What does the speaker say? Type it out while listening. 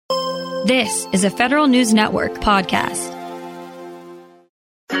This is a Federal News Network podcast.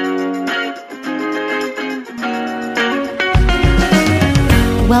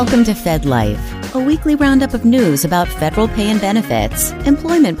 Welcome to Fed Life, a weekly roundup of news about federal pay and benefits,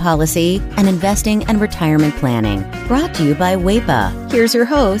 employment policy, and investing and retirement planning. Brought to you by WAEPA. Here's your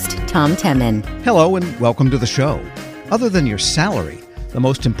host, Tom Temin. Hello and welcome to the show. Other than your salary, the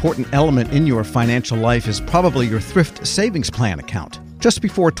most important element in your financial life is probably your Thrift Savings Plan account. Just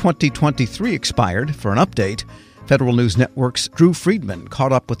before 2023 expired, for an update, Federal News Network's Drew Friedman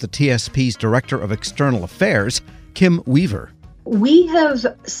caught up with the TSP's Director of External Affairs, Kim Weaver. We have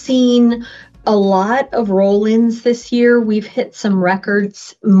seen a lot of roll-ins this year. We've hit some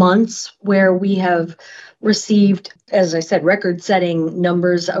records months where we have received, as I said, record-setting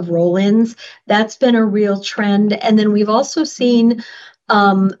numbers of roll-ins. That's been a real trend. And then we've also seen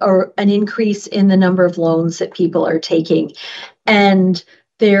an increase in the number of loans that people are taking. And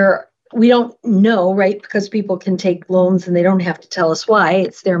we don't know, right? Because people can take loans and they don't have to tell us why.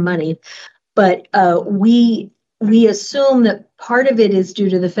 It's their money. But we assume that part of it is due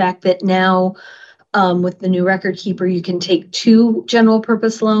to the fact that now with the new record keeper, you can take 2 general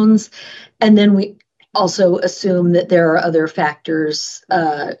purpose loans. And then we also assume that there are other factors,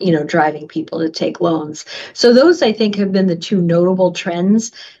 driving people to take loans. So those, I think, have been the 2 notable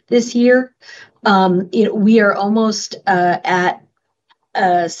trends this year. We are almost at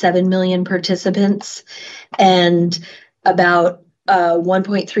 7 million participants, and about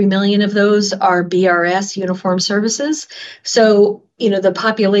 1.3 million of those are BRS, uniform services. So, the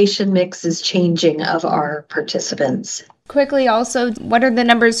population mix is changing of our participants. Quickly, also, what are the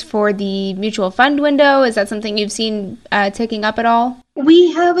numbers for the mutual fund window? Is that something you've seen ticking up at all?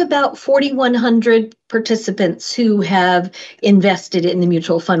 We have about 4,100 participants who have invested in the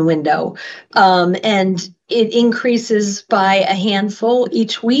mutual fund window. And it increases by a handful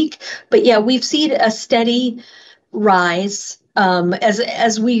each week. But yeah, we've seen a steady rise.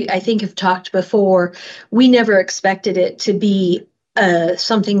 As we, I think, have talked before, we never expected it to be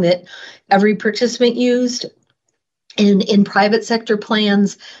something that every participant used. In private sector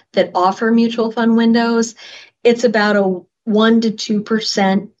plans that offer mutual fund windows, it's about a 1 to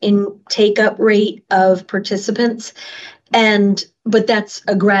 2% in take-up rate of participants. But that's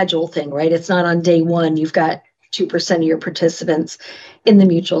a gradual thing, right? It's not on day one. You've got 2% of your participants in the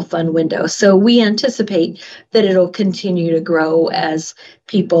mutual fund window. So we anticipate that it'll continue to grow as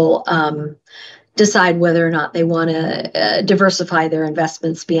people decide whether or not they want to diversify their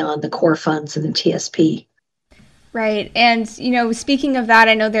investments beyond the core funds and the TSP. Right. And, speaking of that,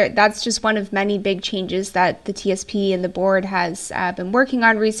 I know that's just one of many big changes that the TSP and the board has been working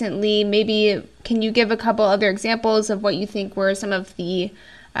on recently. Maybe can you give a couple other examples of what you think were some of the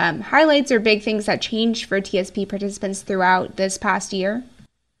highlights or big things that changed for TSP participants throughout this past year?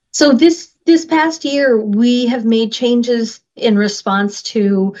 So this past year, we have made changes in response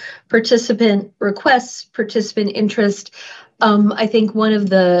to participant requests, participant interest. I think one of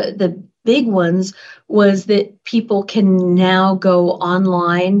the big ones was that people can now go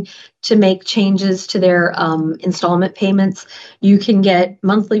online to make changes to their installment payments. You can get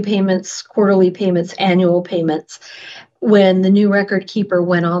monthly payments, quarterly payments, annual payments. When the new record keeper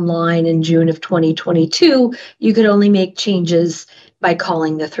went online in June of 2022, you could only make changes by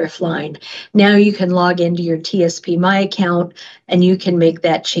calling the thrift line. Now you can log into your TSP My account and you can make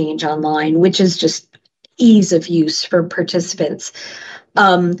that change online, which is just ease of use for participants.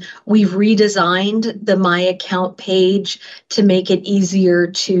 We've redesigned the My Account page to make it easier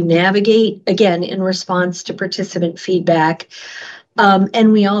to navigate, again, in response to participant feedback.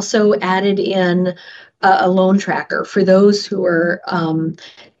 And we also added in a loan tracker. For those who are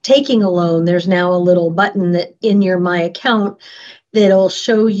taking a loan, there's now a little button that in your My Account that'll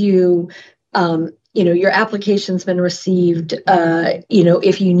show you your application's been received,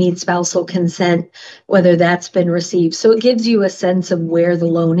 if you need spousal consent, whether that's been received. So it gives you a sense of where the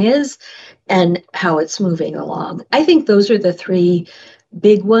loan is and how it's moving along. I think those are the 3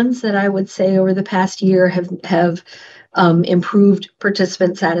 big ones that I would say over the past year have improved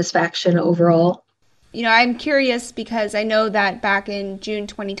participant satisfaction overall. I'm curious because I know that back in June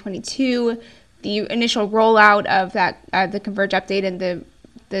 2022, the initial rollout of that, the Converge update and the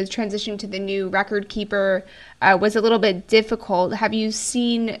transition to the new record keeper was a little bit difficult. Have you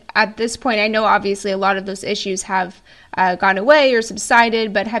seen at this point, I know obviously a lot of those issues have gone away or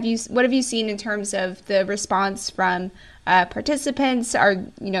subsided, but what have you seen in terms of the response from participants?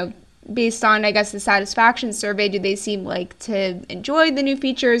 Based on, I guess, the satisfaction survey, do they seem like to enjoy the new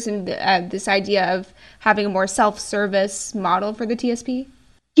features and this idea of having a more self-service model for the TSP?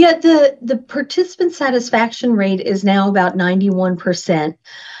 Yeah, the participant satisfaction rate is now about 91%.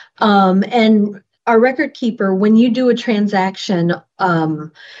 And our record keeper, when you do a transaction,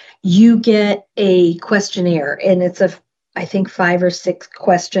 you get a questionnaire, and it's I think 5 or 6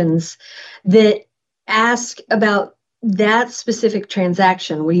 questions that ask about that specific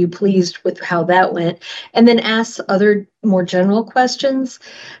transaction. Were you pleased with how that went? And then ask other more general questions.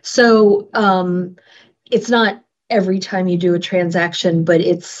 So it's not every time you do a transaction, but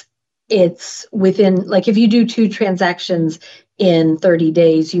it's within, like, if you do 2 transactions in 30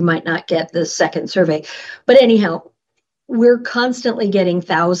 days, you might not get the second survey. But anyhow, we're constantly getting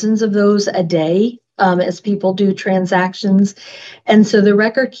thousands of those a day as people do transactions. And so the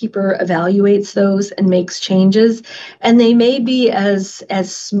record keeper evaluates those and makes changes. And they may be as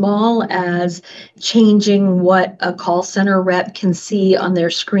small as changing what a call center rep can see on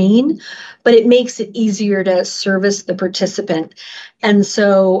their screen, but it makes it easier to service the participant. And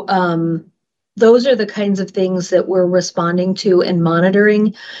so those are the kinds of things that we're responding to and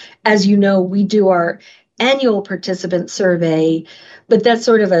monitoring. As you know, we do our annual participant survey, but that's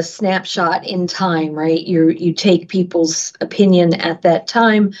sort of a snapshot in time, right? You take people's opinion at that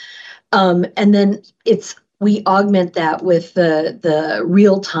time, and then we augment that with the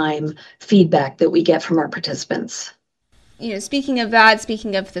real-time feedback that we get from our participants. Speaking of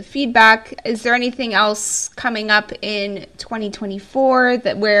the feedback, is there anything else coming up in 2024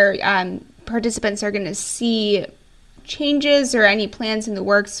 that where participants are going to see changes, or any plans in the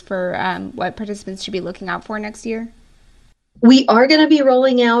works for what participants should be looking out for next year? We are going to be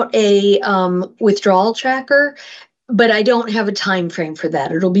rolling out a withdrawal tracker, but I don't have a time frame for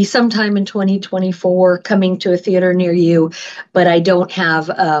that. It'll be sometime in 2024, coming to a theater near you, but I don't have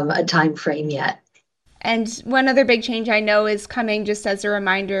a time frame yet. And one other big change I know is coming, just as a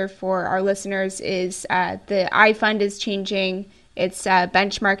reminder for our listeners, is the iFund is changing its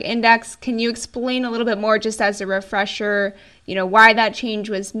benchmark index. Can you explain a little bit more, just as a refresher, why that change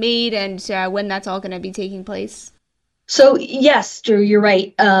was made and when that's all going to be taking place? So yes, Drew, you're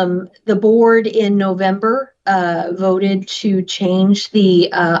right. The board in November voted to change the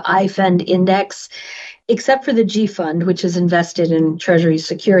iFund index, except for the G fund, which is invested in Treasury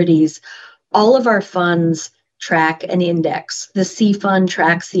securities. All of our funds track an index. The C fund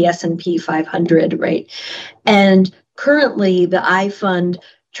tracks the S&P 500, right? And currently, the iFund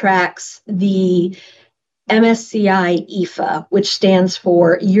tracks the MSCI EFA, which stands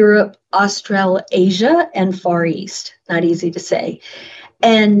for Europe, Australasia, and Far East. Not easy to say.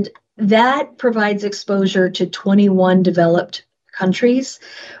 And that provides exposure to 21 developed countries,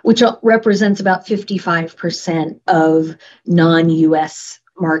 which represents about 55% of non-US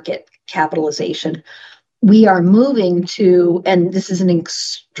market capitalization. We are moving to, and this is an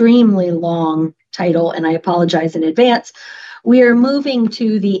extremely long title, and I apologize in advance, we are moving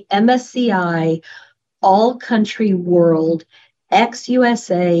to the MSCI All Country World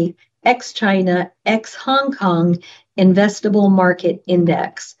ex-USA, ex-China, ex-Hong Kong Investable Market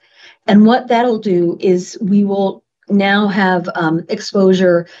Index. And what that'll do is we will now have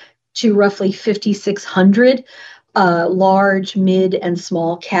exposure to roughly 5,600 large, mid, and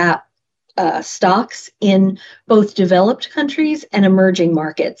small cap stocks in both developed countries and emerging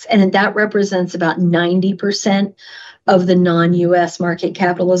markets. And that represents about 90% of the non-US market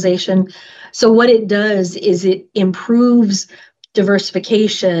capitalization. So what it does is it improves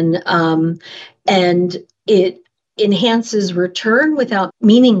diversification and it enhances return without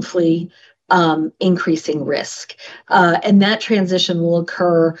meaningfully increasing risk. And that transition will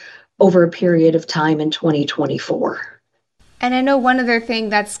occur over a period of time in 2024. And I know one other thing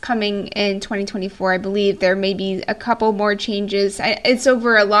that's coming in 2024, I believe there may be a couple more changes. It's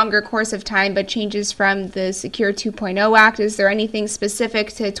over a longer course of time, but changes from the Secure 2.0 Act. Is there anything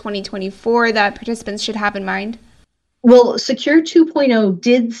specific to 2024 that participants should have in mind? Well, Secure 2.0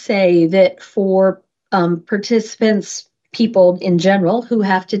 did say that for participants, people in general who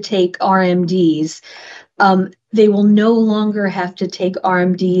have to take RMDs, they will no longer have to take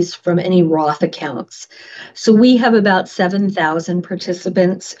RMDs from any Roth accounts. So we have about 7,000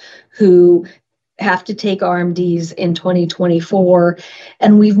 participants who have to take RMDs in 2024,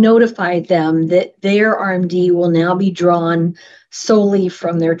 and we've notified them that their RMD will now be drawn solely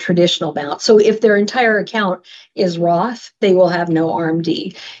from their traditional balance. So if their entire account is Roth, they will have no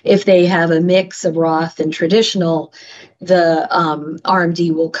RMD. If they have a mix of Roth and traditional, the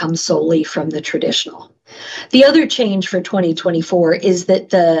RMD will come solely from the traditional. The other change for 2024 is that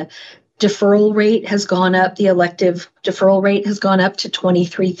the deferral rate has gone up. The elective deferral rate has gone up to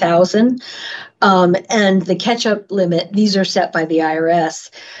 23,000. And the catch-up limit, these are set by the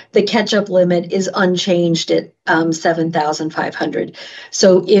IRS, the catch-up limit is unchanged at 7,500.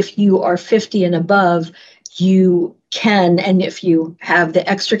 So if you are 50 and above, you can, and if you have the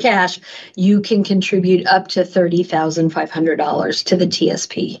extra cash, you can contribute up to $30,500 to the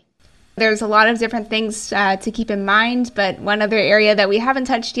TSP. There's a lot of different things to keep in mind, but one other area that we haven't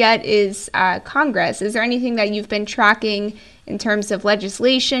touched yet is Congress. Is there anything that you've been tracking in terms of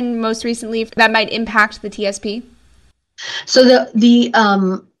legislation most recently that might impact the TSP? So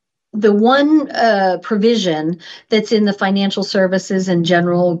the one provision that's in the Financial Services and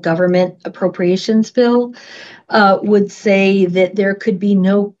General Government Appropriations Bill would say that there could be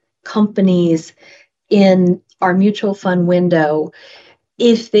no companies in our mutual fund window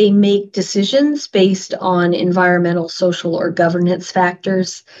if they make decisions based on environmental, social, or governance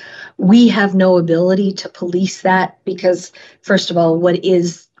factors. We have no ability to police that because, first of all,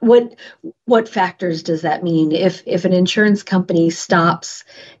 what factors does that mean? If an insurance company stops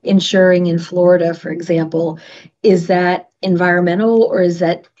insuring in Florida, for example, is that environmental or is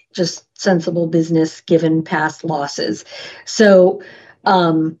that just sensible business given past losses? So,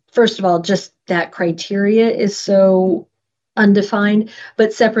 first of all, just that criteria is so undefined,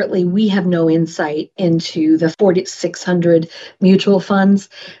 but separately, we have no insight into the 4,600 mutual funds.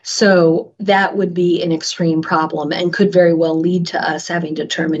 So that would be an extreme problem and could very well lead to us having to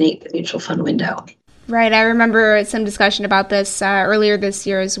terminate the mutual fund window. Right. I remember some discussion about this earlier this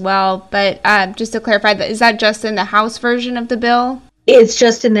year as well. But just to clarify, is that just in the House version of the bill? It's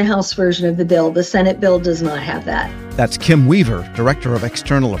just in the House version of the bill. The Senate bill does not have that. That's Kim Weaver, Director of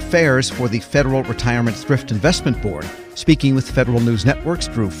External Affairs for the Federal Retirement Thrift Investment Board, speaking with Federal News Network's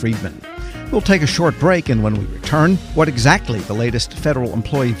Drew Friedman. We'll take a short break, and when we return, what exactly the latest Federal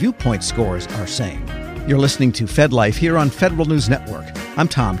Employee Viewpoint scores are saying. You're listening to Fed Life here on Federal News Network. I'm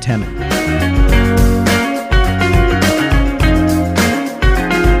Tom Temin.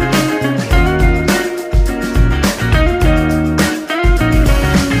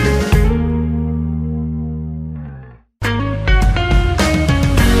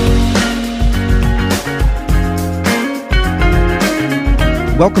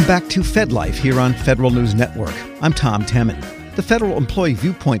 Welcome back to Fed Life here on Federal News Network. I'm Tom Temin. The Federal Employee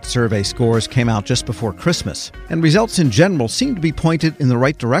Viewpoint Survey scores came out just before Christmas, and results in general seem to be pointed in the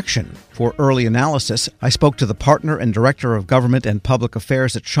right direction. For early analysis, I spoke to the partner and director of government and public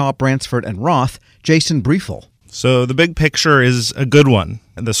affairs at Shaw, Bransford and Roth, Jason Briefel. So the big picture is a good one.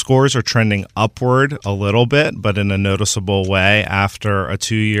 The scores are trending upward a little bit, but in a noticeable way after a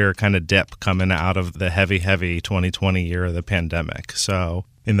 2-year kind of dip coming out of the heavy 2020 year of the pandemic. So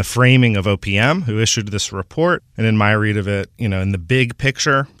in the framing of OPM, who issued this report, and in my read of it, in the big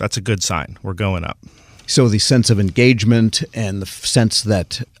picture, that's a good sign. We're going up. So the sense of engagement and the sense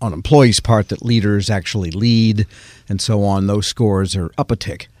that on employees' part that leaders actually lead and so on, those scores are up a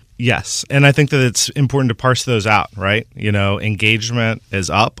tick. Yes, and I think that it's important to parse those out, right? Engagement is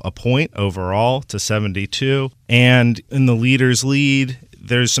up a point overall to 72, and in the leaders lead,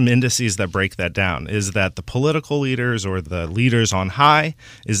 there's some indices that break that down. Is that the political leaders or the leaders on high?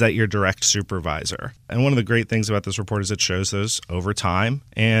 Is that your direct supervisor? And one of the great things about this report is it shows those over time.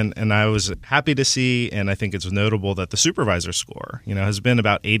 And I was happy to see, and I think it's notable that the supervisor score, has been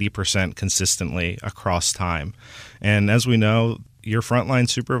about 80% consistently across time. And as we know, your frontline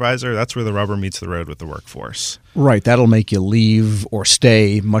supervisor, that's where the rubber meets the road with the workforce. Right. That'll make you leave or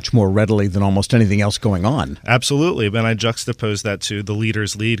stay much more readily than almost anything else going on. Absolutely. But I juxtapose that to the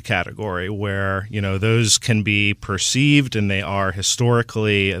leaders lead category where, those can be perceived and they are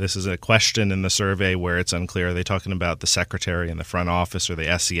historically, this is a question in the survey where it's unclear. Are they talking about the secretary in the front office or the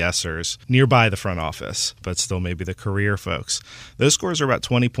SESers nearby the front office, but still maybe the career folks? Those scores are about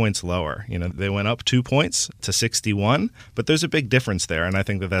 20 points lower. They went up 2 points to 61, but there's a big difference there. And I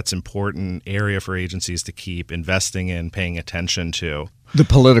think that that's important area for agencies to keep investing in, paying attention to. The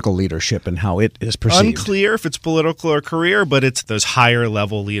political leadership and how it is perceived. Unclear if it's political or career, but it's those higher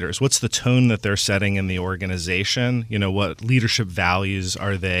level leaders. What's the tone that they're setting in the organization? What leadership values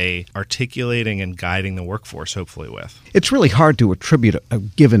are they articulating and guiding the workforce, hopefully, with? It's really hard to attribute a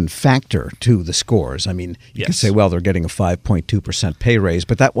given factor to the scores. I mean, you can say, well, they're getting a 5.2% pay raise,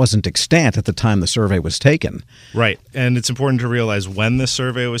 but that wasn't extant at the time the survey was taken. Right. And it's important to realize when the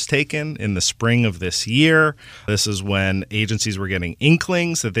survey was taken, in the spring of this year. This is when agencies were getting increases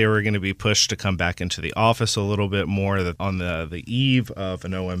inklings that they were going to be pushed to come back into the office a little bit more, that on the eve of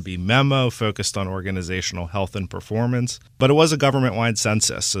an OMB memo focused on organizational health and performance. But it was a government-wide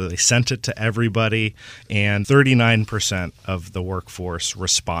census, so they sent it to everybody, and 39% of the workforce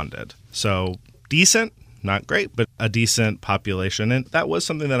responded. So decent. Not great, but a decent population. And that was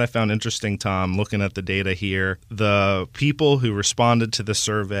something that I found interesting, Tom, looking at the data here. The people who responded to the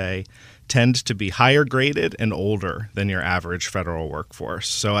survey tend to be higher graded and older than your average federal workforce.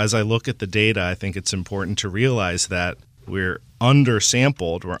 So as I look at the data, I think it's important to realize that we're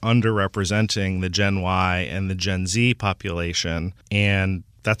undersampled, we're underrepresenting the Gen Y and the Gen Z population, and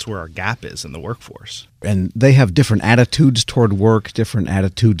that's where our gap is in the workforce. And they have different attitudes toward work, different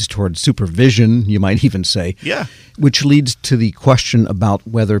attitudes toward supervision, you might even say. Yeah. Which leads to the question about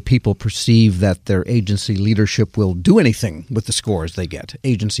whether people perceive that their agency leadership will do anything with the scores they get,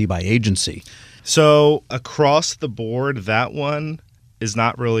 agency by agency. So across the board, that one is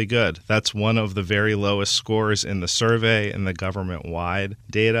not really good. That's one of the very lowest scores in the survey in the government-wide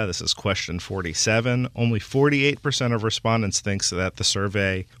data. This is question 47. Only 48% of respondents thinks that the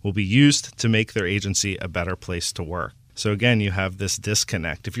survey will be used to make their agency a better place to work. So again, you have this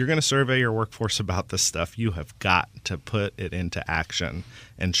disconnect. If you're going to survey your workforce about this stuff, you have got to put it into action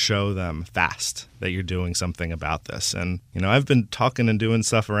and show them fast that you're doing something about this. And, I've been talking and doing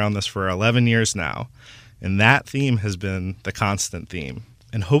stuff around this for 11 years now. And that theme has been the constant theme.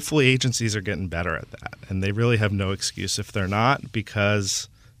 And hopefully agencies are getting better at that. And they really have no excuse if they're not, because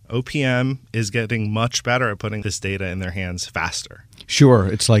OPM is getting much better at putting this data in their hands faster. Sure.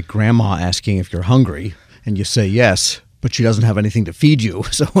 It's like grandma asking if you're hungry, and you say yes, but she doesn't have anything to feed you.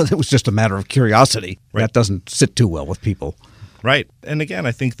 So it was just a matter of curiosity. Right. That doesn't sit too well with people. Right. And again,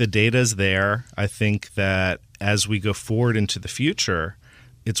 I think the data is there. I think that as we go forward into the future,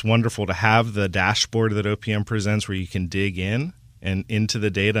 it's wonderful to have the dashboard that OPM presents where you can dig in and into the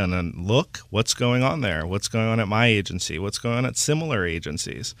data and then look what's going on there, what's going on at my agency, what's going on at similar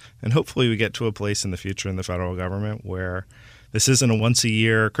agencies. And hopefully we get to a place in the future in the federal government where this isn't a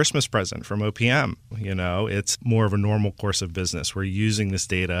once-a-year Christmas present from OPM. It's more of a normal course of business. We're using this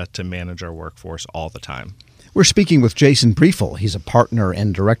data to manage our workforce all the time. We're speaking with Jason Briefel. He's a partner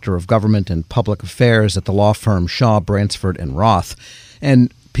and director of government and public affairs at the law firm Shaw, Bransford and Roth.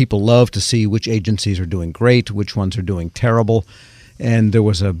 And people love to see which agencies are doing great, which ones are doing terrible. And there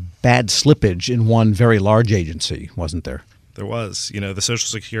was a bad slippage in one very large agency, wasn't there? There was. The Social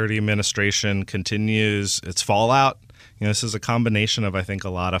Security Administration continues its fallout. This is a combination of, I think, a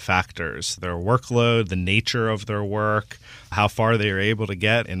lot of factors. Their workload, the nature of their work, how far they are able to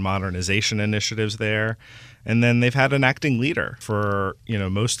get in modernization initiatives there. And then they've had an acting leader for,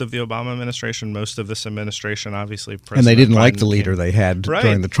 most of the Obama administration, most of this administration, obviously. And they didn't like the leader they had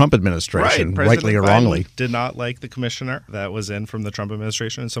during the Trump administration, rightly or wrongly. Did not like the commissioner that was in from the Trump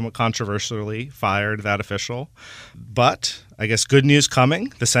administration and somewhat controversially fired that official. But I guess good news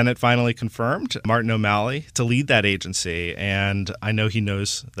coming. The Senate finally confirmed Martin O'Malley to lead that agency. And I know he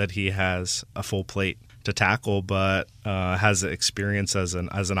knows that he has a full plate to tackle, but has experience as an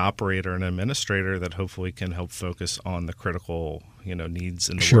operator and administrator that hopefully can help focus on the critical needs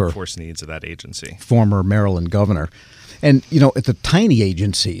and the workforce needs of that agency. Former Maryland governor. And, at the tiny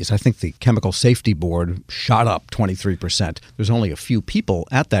agencies, I think the Chemical Safety Board shot up 23%. There's only a few people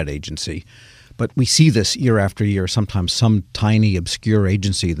at that agency. But we see this year after year. Sometimes some tiny, obscure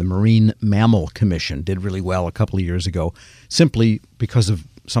agency, the Marine Mammal Commission, did really well a couple of years ago simply because of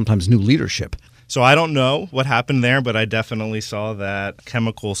sometimes new leadership. So I don't know what happened there, but I definitely saw that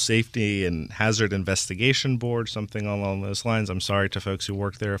Chemical Safety and Hazard Investigation Board, something along those lines. I'm sorry to folks who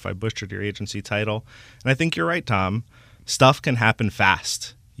work there if I butchered your agency title. And I think you're right, Tom. Stuff can happen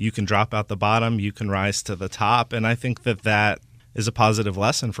fast. You can drop out the bottom, you can rise to the top. And I think that is a positive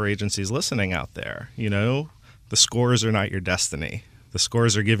lesson for agencies listening out there. The scores are not your destiny. The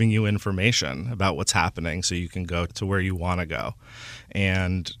scores are giving you information about what's happening so you can go to where you want to go.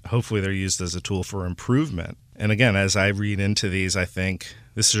 And hopefully they're used as a tool for improvement. And again, as I read into these, I think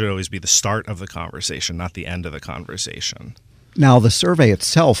this should always be the start of the conversation, not the end of the conversation. Now, the survey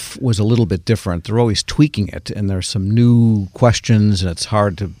itself was a little bit different. They're always tweaking it, and there's some new questions, and it's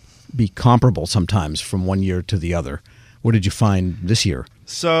hard to be comparable sometimes from one year to the other. What did you find this year?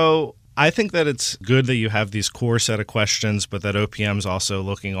 So I think that it's good that you have these core set of questions, but that OPM's also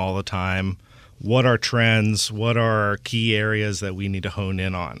looking all the time. What are trends? What are key areas that we need to hone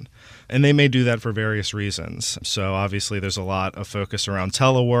in on? And they may do that for various reasons. So obviously there's a lot of focus around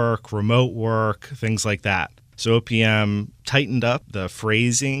telework, remote work, things like that. So OPM tightened up the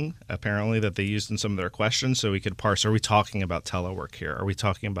phrasing, apparently, that they used in some of their questions so we could parse, are we talking about telework here? Are we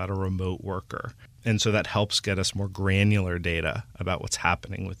talking about a remote worker? And so that helps get us more granular data about what's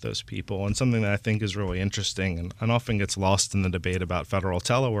happening with those people. And something that I think is really interesting and often gets lost in the debate about federal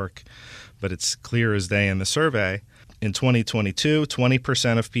telework, but it's clear as day in the survey. In 2022,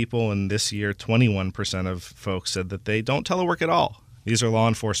 20% of people, and this year, 21% of folks said that they don't telework at all. These are law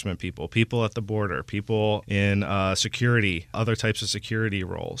enforcement people, people at the border, people in security, other types of security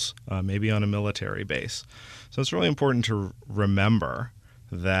roles, maybe on a military base. So it's really important to remember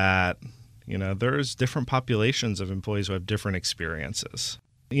that there's different populations of employees who have different experiences.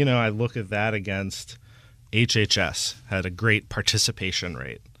 I look at that against HHS, had a great participation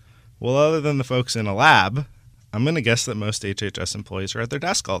rate. Well, other than the folks in a lab, I'm going to guess that most HHS employees are at their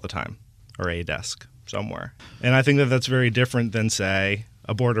desk all the time, or a desk somewhere. And I think that that's very different than, say,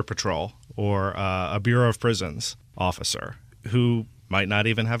 a Border Patrol or a Bureau of Prisons officer who might not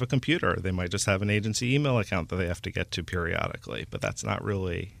even have a computer. They might just have an agency email account that they have to get to periodically, but that's not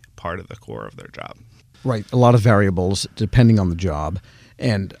really part of the core of their job. Right. A lot of variables depending on the job.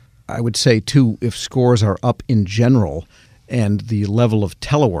 And I would say, too, if scores are up in general and the level of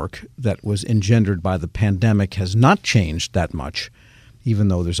telework that was engendered by the pandemic has not changed that much, even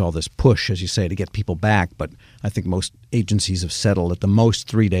though there's all this push, as you say, to get people back. But I think most agencies have settled at the most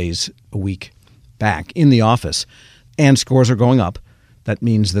 3 days a week back in the office, and scores are going up. That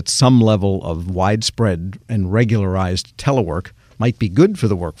means that some level of widespread and regularized telework might be good for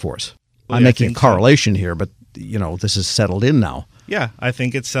the workforce. Well, I'm making a correlation here, but, this is settled in now. Yeah, I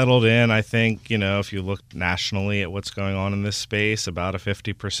think it's settled in. I think, if you look nationally at what's going on in this space, about a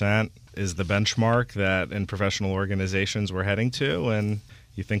 50% is the benchmark that in professional organizations we're heading to. And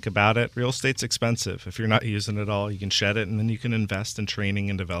you think about it, real estate's expensive. If you're not using it all, you can shed it, and then you can invest in training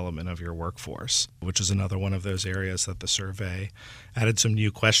and development of your workforce, which is another one of those areas that the survey added some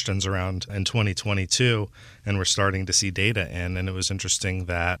new questions around in 2022, and we're starting to see data in. And it was interesting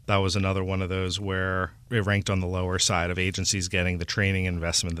that was another one of those where it ranked on the lower side of agencies getting the training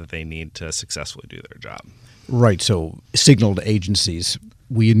investment that they need to successfully do their job. Right. So signal to agencies,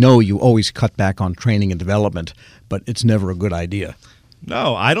 we know you always cut back on training and development, but it's never a good idea.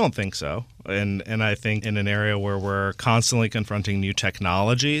 No, I don't think so. And I think in an area where we're constantly confronting new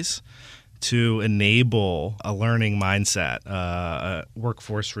technologies to enable a learning mindset,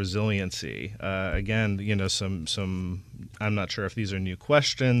 workforce resiliency. Again, some I'm not sure if these are new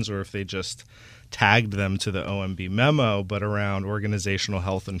questions or if they just tagged them to the OMB memo, but around organizational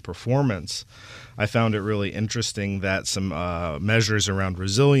health and performance. I found it really interesting that some measures around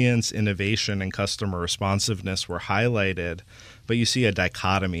resilience, innovation, and customer responsiveness were highlighted. But you see a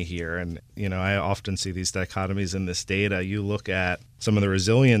dichotomy here, and I often see these dichotomies in this data. You look at some of the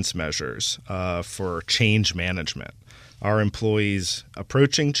resilience measures for change management. Are employees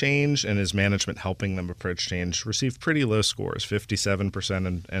approaching change, and is management helping them approach change? Received pretty low scores,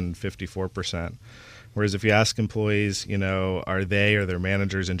 57% and 54%. Whereas if you ask employees, are they or their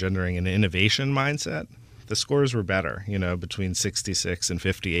managers engendering an innovation mindset, the scores were better, between 66 and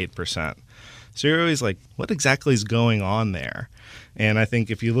 58%. So you're always like, what exactly is going on there? And I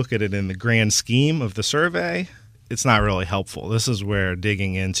think if you look at it in the grand scheme of the survey, it's not really helpful. This is where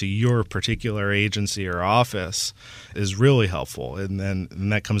digging into your particular agency or office is really helpful. And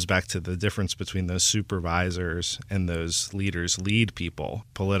that comes back to the difference between those supervisors and those leaders, lead people,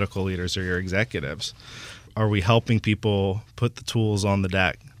 political leaders or your executives. Are we helping people put the tools on the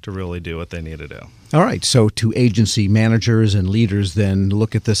deck to really do what they need to do? All right. So to agency managers and leaders, then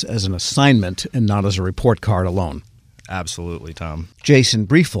look at this as an assignment and not as a report card alone. Absolutely, Tom. Jason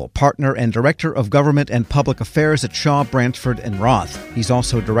Briefel, Partner and Director of Government and Public Affairs at Shaw, Bransford and Roth. He's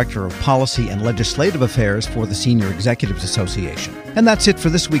also Director of Policy and Legislative Affairs for the Senior Executives Association. And that's it for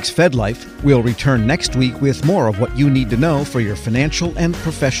this week's Fed Life. We'll return next week with more of what you need to know for your financial and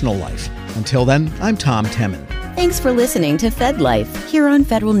professional life. Until then, I'm Tom Temin. Thanks for listening to Fed Life here on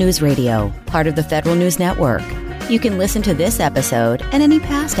Federal News Radio, part of the Federal News Network. You can listen to this episode and any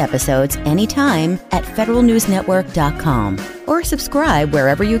past episodes anytime at federalnewsnetwork.com or subscribe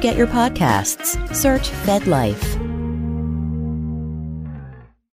wherever you get your podcasts. Search Fed Life.